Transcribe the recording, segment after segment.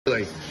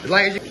As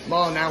long as you...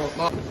 More now,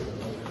 more.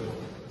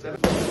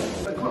 7.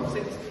 Come on,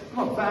 6.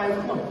 Come on,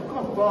 5. Come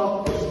on,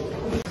 4.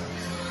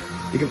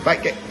 You can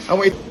fight, get... I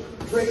want you...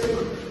 3, 2,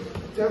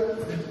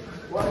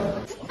 1.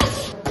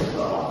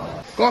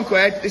 Go on,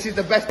 Quaid. This is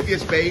the best of your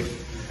speed.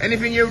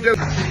 Anything you do...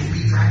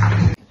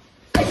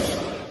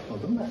 Well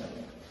done, mate.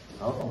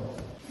 Oh.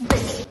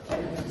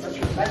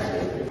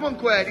 Come on,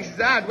 Quaid. This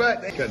is hard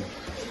work.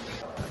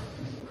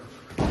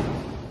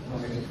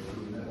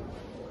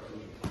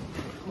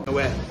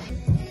 Away.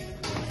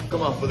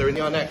 Come on, brother, in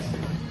your next.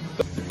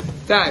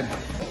 Time.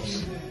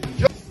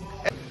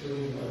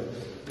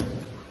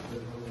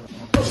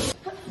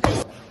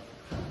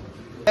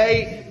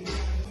 8,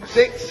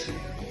 6,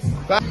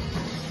 5.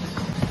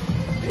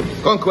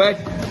 Go on, Quaid.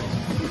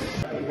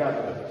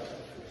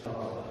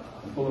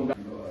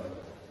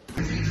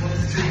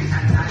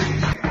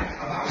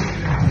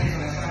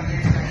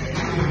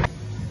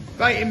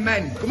 Fighting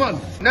men, come on.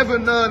 Never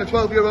known a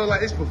 12-year-old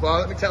like this before,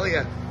 let me tell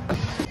you.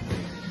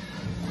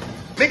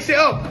 Mix it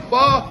up.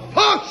 4,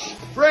 push.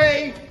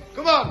 3,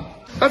 come on.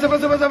 Faster,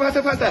 faster, faster,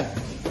 faster, faster.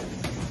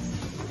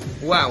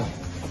 Wow.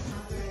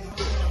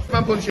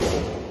 Man punch it.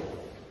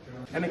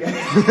 And again.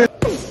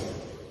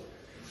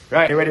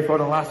 Right, you ready for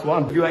the last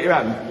one? Have you let your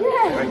hand?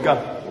 Yeah. Right, go.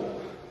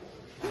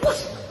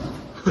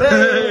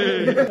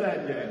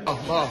 Hey. Oh,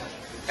 more.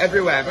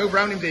 Everywhere. Move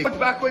round him deep.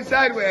 Backwards,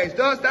 sideways.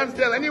 Don't stand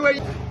still.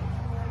 Anywhere.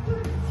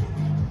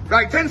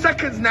 Right, 10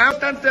 seconds now.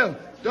 Stand still.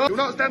 Do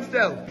not stand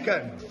still.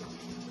 Okay.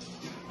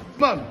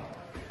 Come on.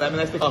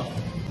 Let's go.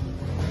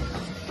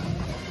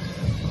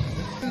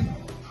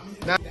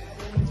 Now.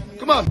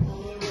 Come on.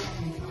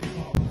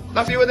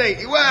 That's you with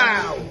 80.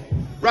 Wow.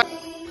 Right.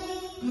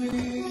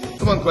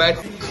 Come on, Quaid.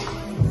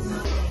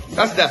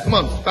 Faster. Come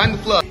on. Find the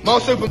floor.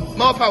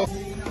 More power. 8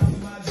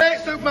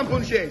 Superman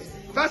punches.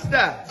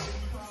 Faster.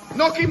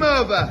 Knock him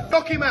over.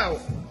 Knock him out.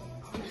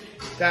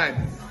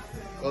 Time.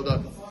 Well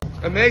done.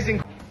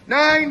 Amazing.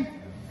 9,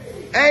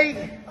 8,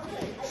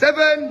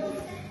 7,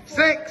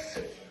 6,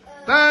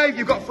 5.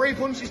 You've got 3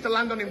 punches to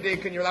land on him,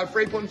 Deacon. You're allowed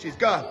 3 punches.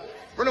 Go.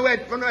 Run away.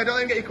 Run away. Don't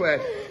let him get you,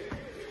 Quaid.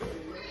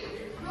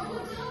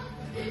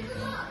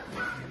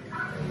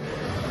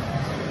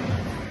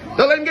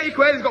 Don't let him get you,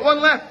 Quaid. He's got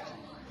 1 left.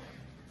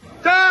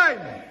 Time.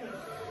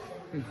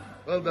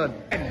 Well done.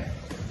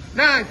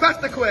 9.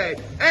 Faster,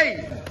 Quaid. 8,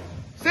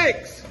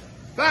 6,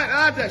 5.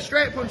 Harder.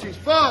 Straight punches.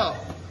 4,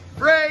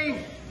 3,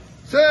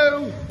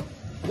 2,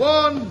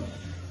 1.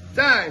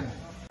 Time.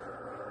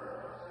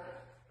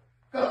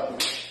 Go.